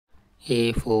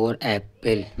A for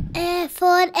apple. A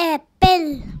for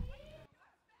apple.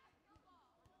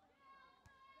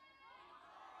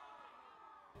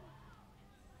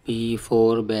 B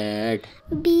for bat.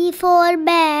 B for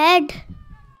bat.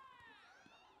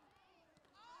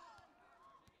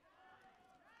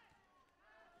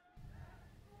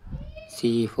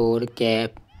 C for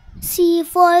cap. C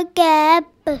for cap.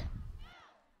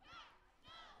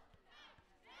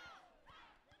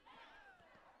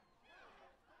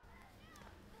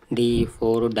 D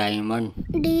for diamond.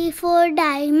 D for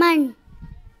diamond.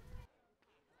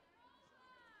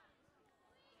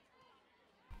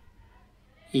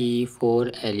 E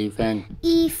for elephant.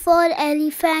 E for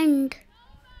elephant.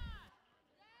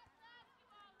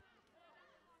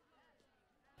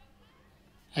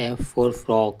 F for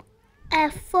frog.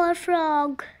 F for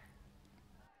frog.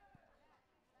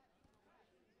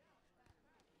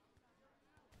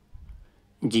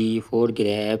 G for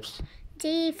grapes.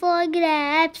 G for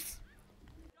grapes.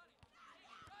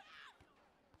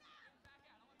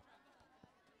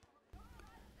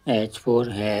 H for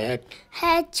hat.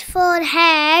 H for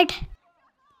hat.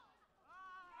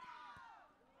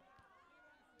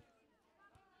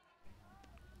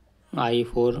 I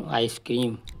for ice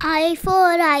cream. I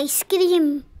for ice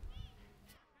cream.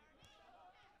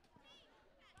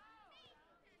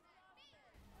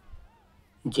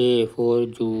 J for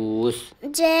juice.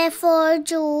 J for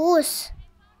juice.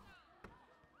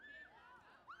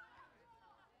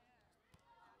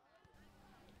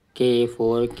 K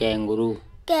for kangaroo.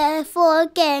 K for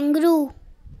kangaroo.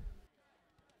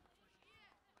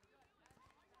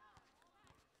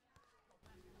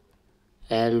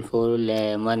 L for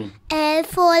lemon. L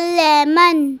for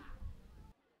lemon.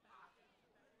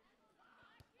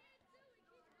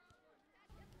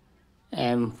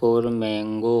 M for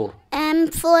mango. M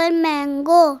for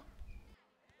mango.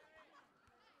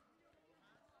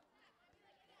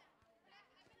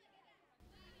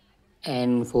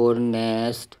 N for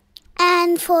nest.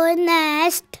 N for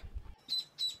nest.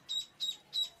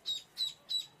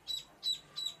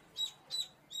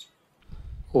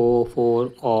 O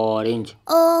for orange.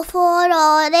 O for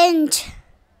orange.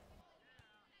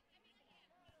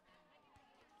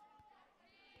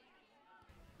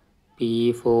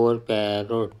 P for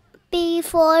parrot. P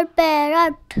for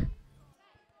parrot.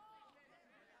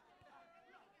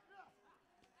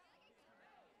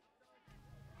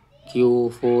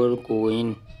 Q for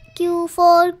queen. Q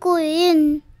for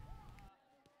queen.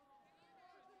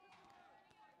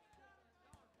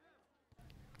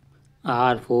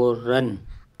 R for run.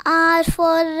 R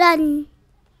for run.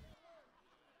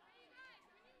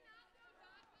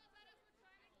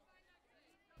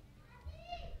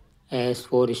 S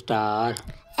for star.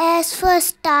 S for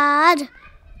star.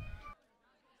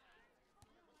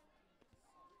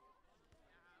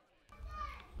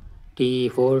 T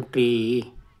for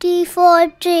tree. T for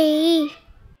tree.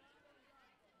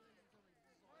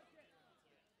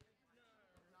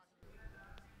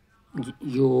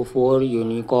 U for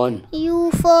unicorn.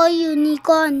 U for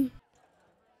unicorn.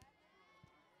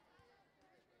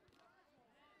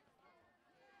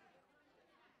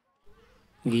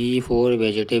 V for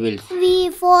vegetables.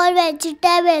 V for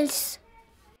vegetables.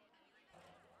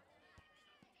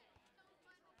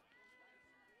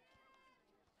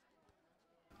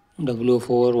 W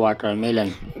for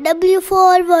watermelon. W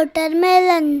for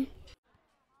watermelon.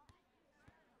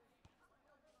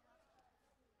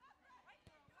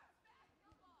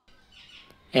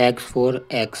 X for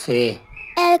X-ray.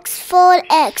 X for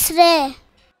X-ray.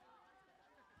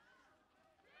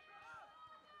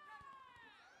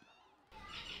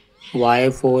 Y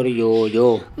for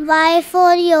yo-yo. Y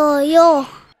for yo-yo.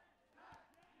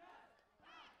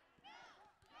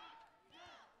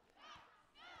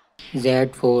 Z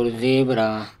for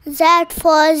zebra. Z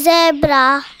for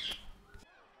zebra.